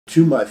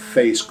to my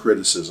face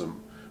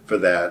criticism for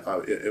that.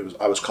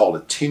 I was called a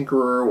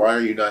tinkerer.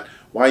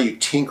 Why are you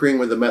tinkering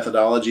with a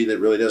methodology that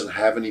really doesn't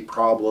have any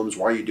problems?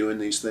 Why are you doing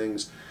these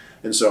things?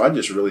 And so I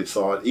just really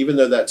thought, even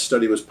though that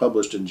study was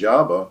published in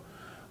JABA,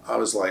 I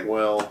was like,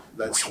 well,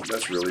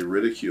 that's really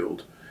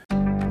ridiculed.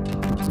 Even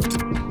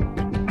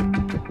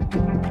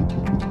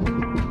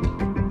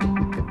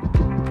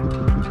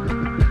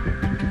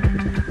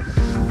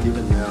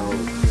now, I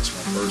guess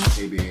my first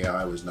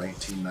KBAI was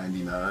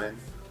 1999.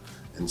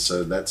 And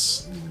so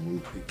that's,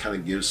 it kind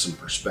of gives some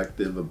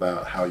perspective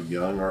about how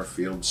young our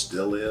field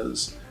still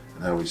is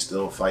and how we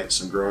still fight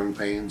some growing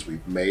pains.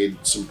 We've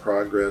made some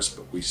progress,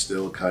 but we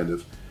still kind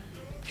of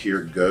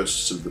hear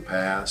ghosts of the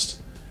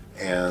past.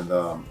 And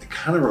it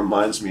kind of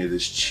reminds me of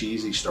this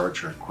cheesy Star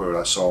Trek quote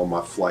I saw on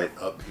my flight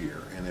up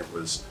here. And it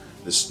was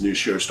this new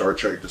show, Star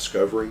Trek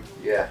Discovery.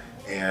 Yeah.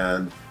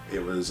 And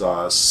it was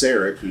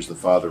Sarek, who's the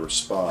father of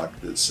Spock,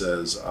 that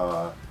says,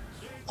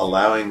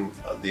 allowing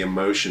the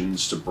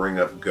emotions to bring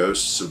up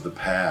ghosts of the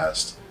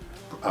past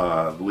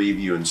leave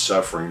you in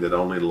suffering that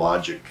only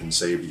logic can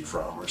save you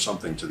from, or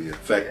something to the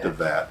effect of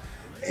that.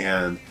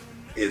 And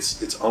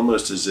it's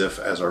almost as if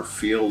as our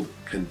field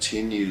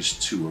continues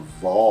to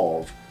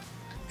evolve,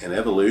 and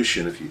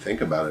evolution, if you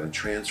think about it, and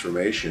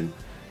transformation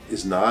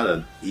is not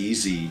an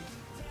easy,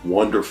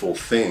 wonderful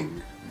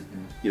thing.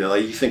 You know,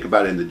 like you think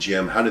about it in the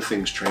gym, how do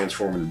things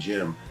transform in the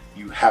gym?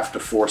 You have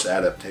to force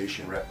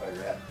adaptation. Rep by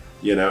rep.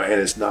 You know,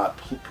 and it's not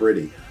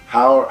pretty.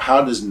 How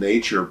does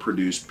nature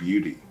produce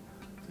beauty?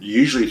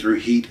 Usually through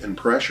heat and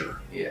pressure.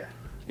 Yeah.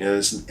 You know,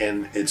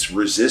 it's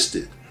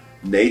resisted.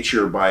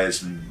 Nature, by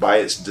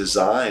its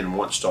design,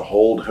 wants to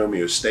hold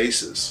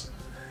homeostasis,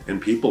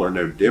 and people are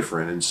no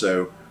different. And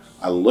so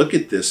I look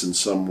at this in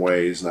some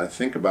ways, and I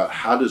think about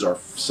how does our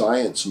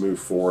science move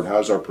forward? How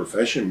does our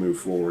profession move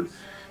forward?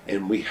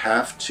 And we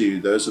have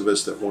to, those of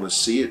us that want to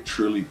see it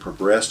truly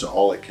progress to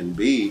all it can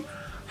be,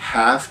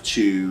 have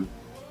to,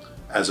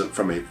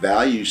 from a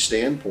value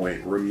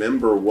standpoint,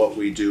 remember what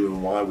we do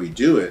and why we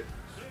do it,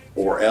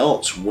 or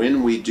else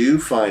when we do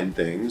find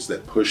things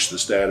that push the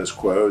status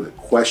quo, that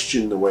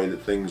question the way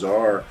that things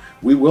are,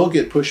 we will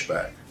get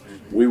pushback.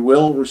 We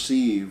will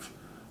receive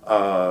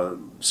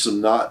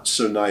some not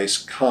so nice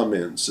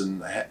comments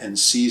and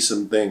see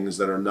some things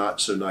that are not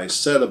so nice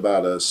said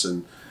about us,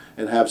 and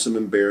have some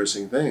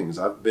embarrassing things.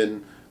 I've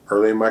been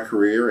early in my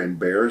career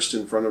embarrassed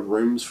in front of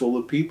rooms full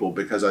of people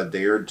because I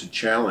dared to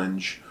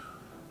challenge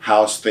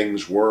how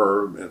things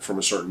were from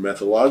a certain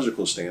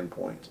methodological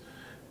standpoint.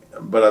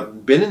 But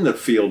I've been in the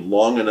field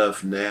long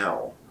enough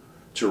now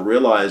to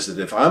realize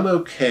that if I'm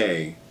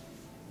okay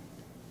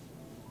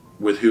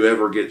with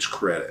whoever gets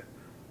credit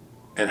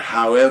and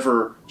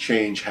however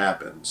change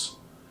happens,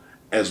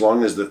 as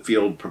long as the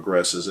field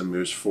progresses and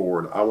moves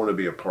forward, I want to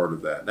be a part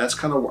of that. And that's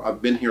kind of,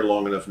 I've been here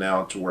long enough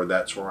now to where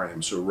that's where I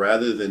am. So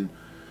rather than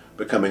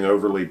becoming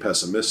overly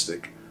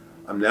pessimistic,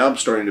 I'm now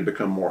starting to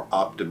become more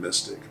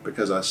optimistic,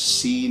 because I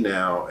see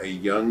now a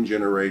young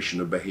generation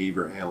of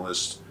behavior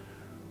analysts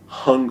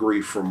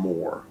hungry for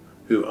more,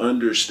 who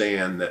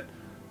understand that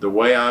the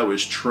way I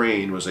was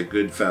trained was a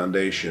good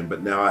foundation,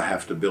 but now I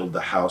have to build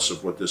the house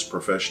of what this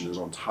profession is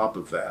on top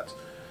of that.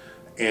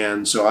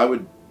 And so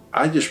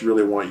I just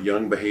really want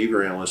young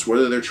behavior analysts,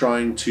 whether they're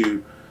trying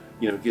to,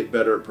 get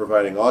better at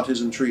providing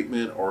autism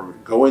treatment or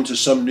go into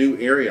some new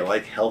area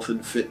like health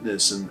and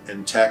fitness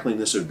and tackling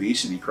this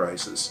obesity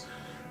crisis.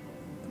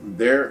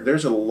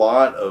 There's a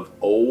lot of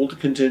old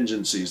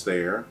contingencies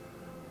there,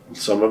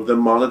 some of them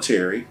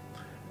monetary,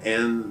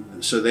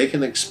 and so they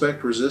can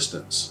expect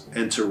resistance.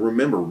 And to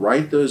remember,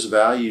 write those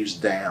values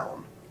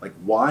down. Like,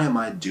 why am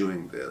I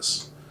doing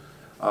this?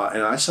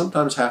 And I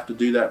sometimes have to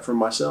do that for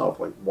myself.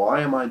 Like,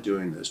 why am I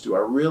doing this? Do I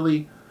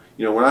really,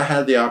 when I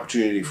had the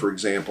opportunity, for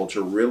example,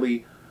 to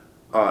really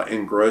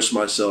engross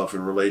myself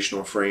in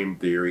relational frame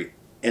theory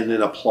and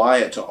then apply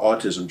it to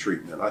autism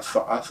treatment, I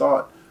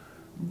thought,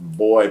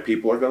 boy,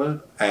 people are going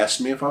to ask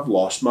me if I've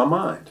lost my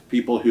mind.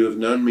 People who have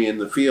known me in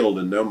the field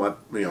and know my,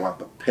 my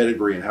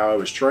pedigree and how I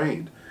was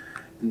trained.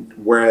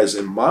 Whereas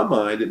in my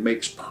mind, it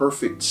makes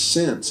perfect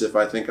sense if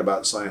I think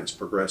about science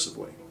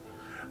progressively.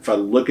 If I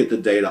look at the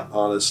data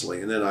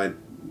honestly, and then I,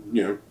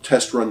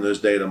 test run those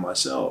data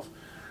myself.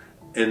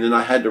 And then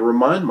I had to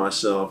remind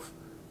myself,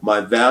 my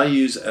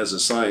values as a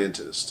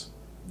scientist,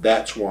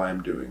 that's why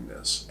I'm doing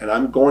this. And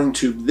I'm going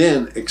to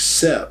then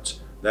accept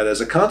that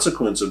as a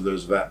consequence of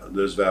those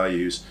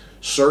values,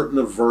 certain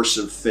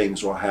aversive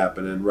things will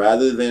happen. And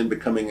rather than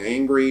becoming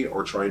angry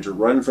or trying to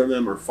run from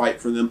them or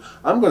fight for them,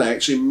 I'm going to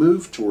actually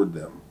move toward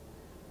them.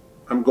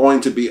 I'm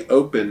going to be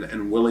open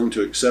and willing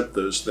to accept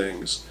those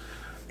things.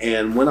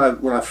 And when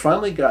I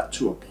finally got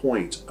to a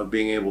point of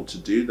being able to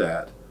do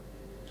that,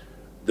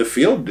 the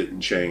field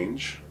didn't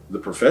change, the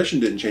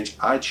profession didn't change,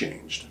 I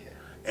changed.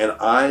 And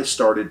I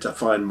started to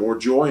find more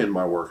joy in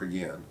my work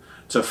again,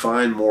 to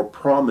find more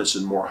promise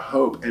and more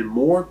hope and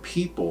more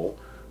people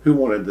who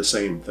wanted the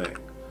same thing.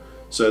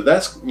 So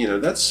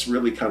that's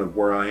really kind of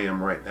where I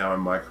am right now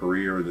in my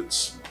career.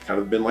 That's kind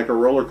of been like a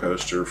roller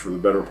coaster for the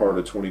better part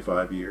of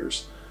 25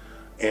 years.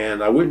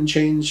 And I wouldn't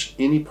change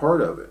any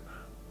part of it.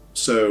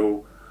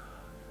 So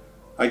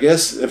I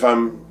guess if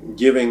I'm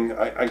giving,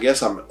 I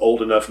guess I'm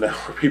old enough now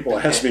where people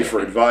ask me for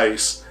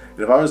advice.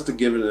 And if I was to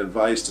give an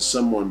advice to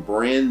someone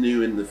brand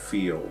new in the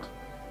field,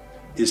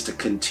 is to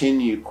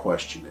continue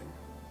questioning.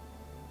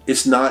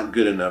 It's not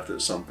good enough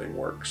that something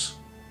works.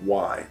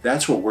 Why?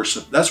 That's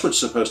what's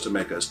supposed to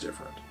make us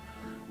different.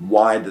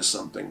 Why does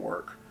something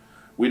work?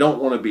 We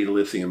don't want to be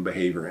lithium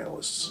behavior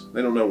analysts.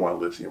 They don't know why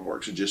lithium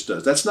works. It just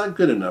does. That's not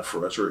good enough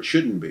for us, or it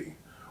shouldn't be.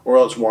 Or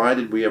else, why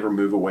did we ever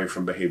move away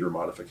from behavior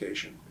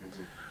modification?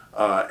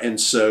 And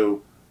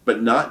so,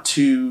 but not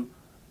to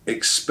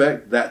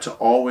expect that to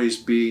always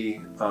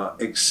be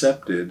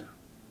accepted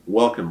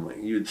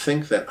welcomely. You'd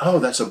think that, oh,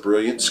 that's a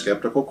brilliant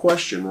skeptical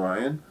question,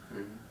 Ryan.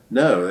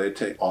 No, they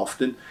take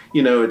often,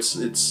 you know,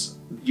 it's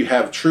you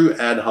have true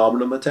ad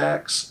hominem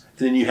attacks,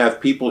 and then you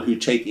have people who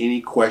take any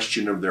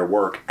question of their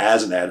work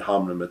as an ad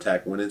hominem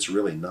attack when it's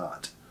really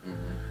not.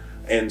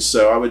 And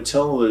so I would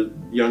tell the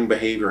young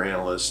behavior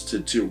analysts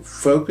to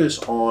focus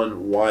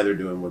on why they're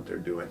doing what they're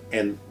doing,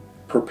 and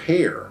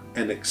prepare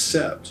and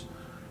accept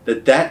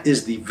that that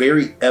is the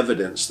very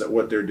evidence that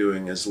what they're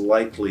doing is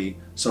likely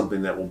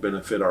something that will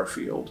benefit our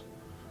field.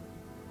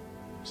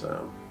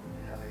 So.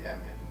 Hell yeah,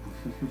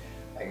 man.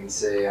 I can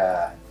say,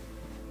 I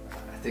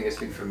think I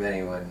speak for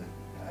many when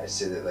I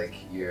say that, like,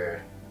 you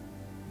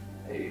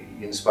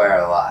inspire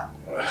a lot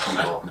of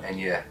people, and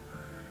you're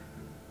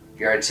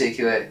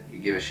articulate, you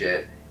give a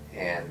shit,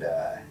 and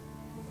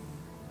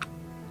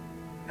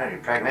you're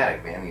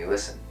pragmatic, man. You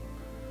listen.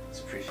 It's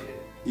appreciated.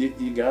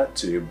 You got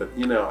to, but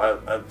you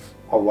know,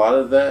 a lot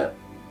of that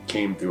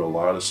came through a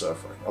lot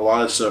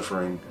of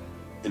suffering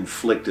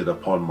inflicted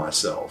upon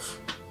myself,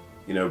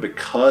 you know,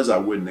 because I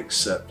wouldn't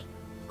accept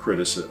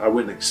criticism.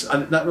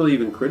 Not really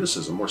even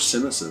criticism, more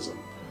cynicism.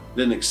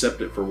 Didn't accept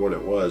it for what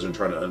it was and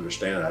try to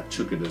understand it. I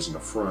took it as an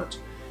affront.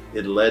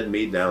 It led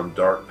me down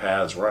dark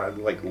paths where I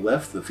like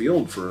left the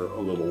field for a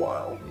little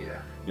while. Yeah.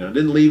 You know,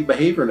 didn't leave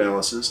behavior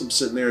analysis. I'm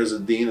sitting there as a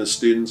dean of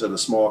students at a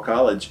small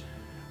college,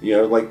 you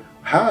know, like,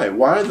 hi,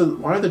 why are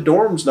the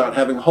dorms not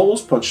having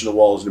holes punched in the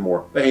walls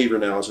anymore? Behavior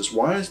analysis.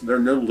 Why is there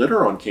no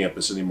litter on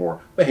campus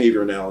anymore?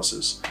 Behavior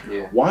analysis.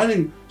 Yeah. Why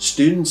do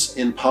students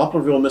in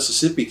Poplarville,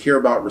 Mississippi care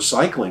about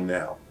recycling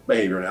now?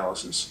 Behavior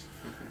analysis.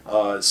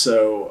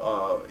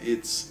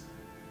 It's,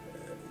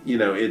 you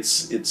know,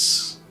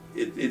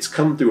 it's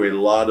come through a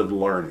lot of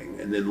learning,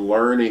 and then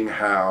learning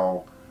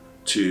how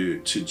to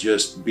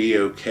just be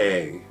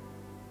okay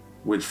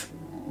with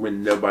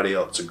when nobody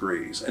else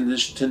agrees, and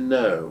just to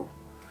know.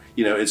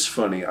 You know, it's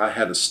funny, I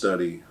had a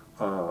study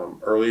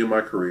early in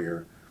my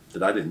career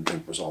that I didn't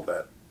think was all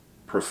that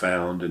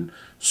profound, and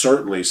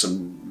certainly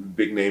some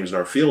big names in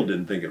our field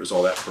didn't think it was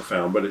all that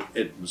profound, but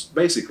it was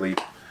basically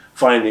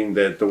finding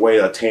that the way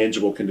a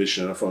tangible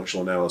condition in a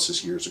functional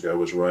analysis years ago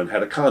was run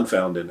had a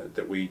confound in it,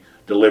 that we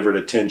delivered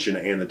attention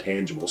and the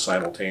tangible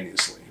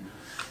simultaneously.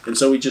 And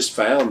so we just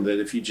found that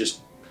if you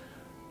just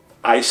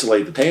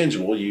isolate the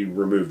tangible, you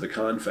remove the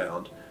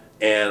confound.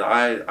 And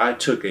I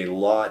took a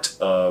lot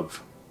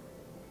of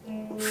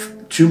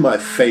to my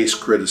face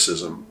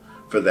criticism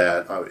for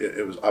that.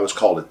 I was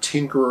called a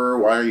tinkerer.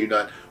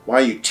 Why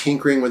are you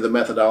tinkering with a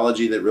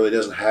methodology that really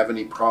doesn't have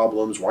any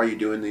problems? Why are you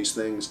doing these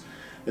things?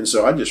 And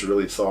so I just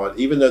really thought,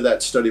 even though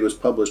that study was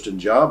published in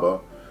JABA,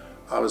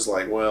 I was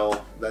like,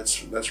 well,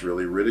 that's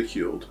really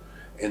ridiculed.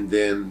 And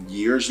then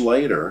years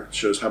later,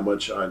 shows how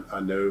much I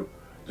know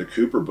the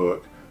Cooper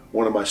book,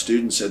 one of my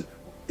students said,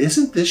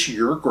 isn't this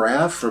your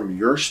graph from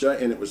your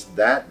study? And it was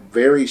that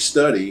very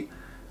study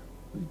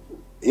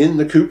in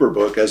the Cooper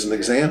book as an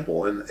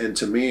example. And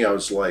to me, I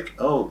was like,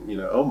 oh, you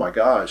know, oh my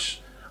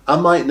gosh, I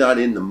might not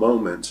in the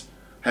moment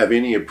have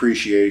any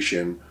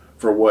appreciation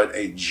for what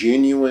a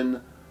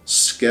genuine,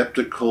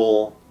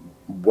 skeptical,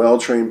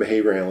 well-trained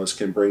behavior analyst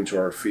can bring to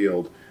our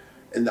field.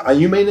 And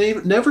you may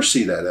never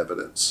see that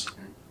evidence.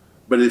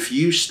 But if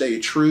you stay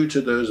true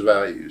to those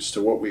values,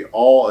 to what we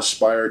all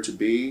aspire to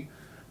be,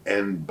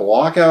 and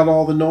block out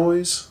all the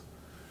noise,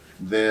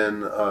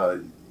 then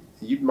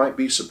you might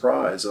be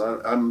surprised.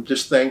 I'm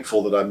just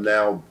thankful that I'm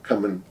now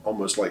coming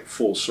almost like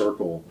full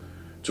circle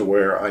to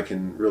where I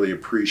can really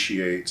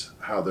appreciate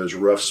how those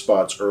rough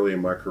spots early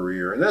in my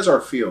career, and as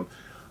our field,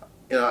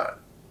 you know,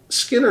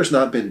 Skinner's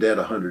not been dead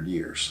 100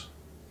 years.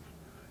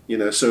 You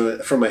know, so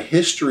from a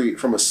history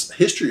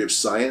of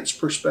science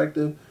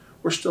perspective,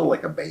 we're still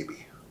like a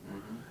baby.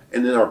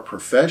 And in our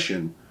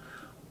profession,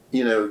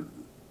 you know,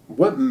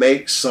 what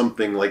makes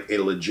something like a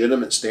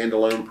legitimate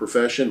standalone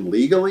profession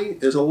legally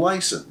is a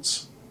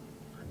license.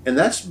 And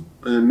that's,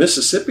 in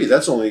Mississippi,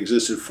 that's only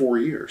existed 4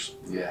 years.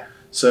 Yeah.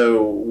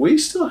 So we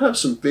still have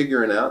some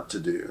figuring out to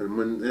do. And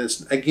when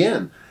it's,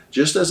 again,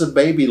 just as a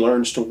baby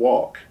learns to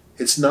walk,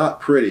 it's not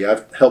pretty.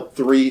 I've helped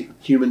 3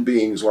 human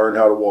beings learn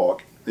how to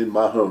walk in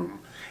my home.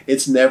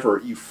 It's never,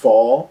 you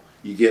fall,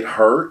 you get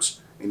hurt,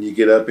 and you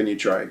get up and you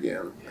try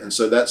again. And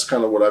so that's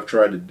kind of what I've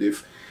tried to do.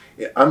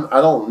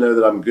 I don't know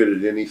that I'm good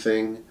at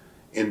anything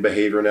in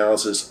behavior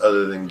analysis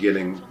other than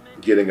getting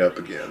up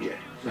again.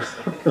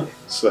 Yeah.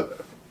 So.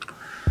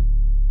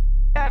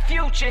 That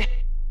future.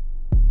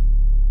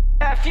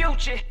 got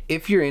future.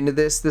 If you're into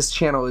this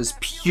channel is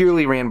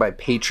purely ran by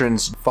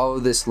patrons. Follow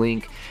this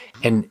link,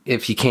 and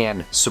if you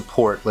can,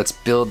 support. Let's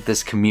build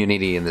this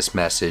community and this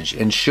message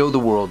and show the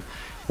world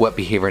what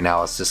behavior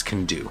analysis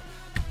can do.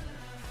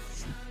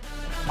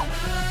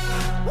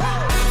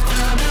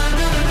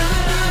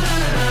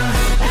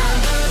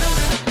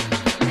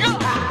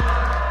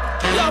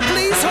 Y'all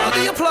please hold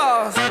the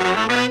applause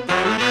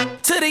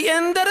to the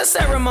end of the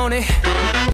ceremony.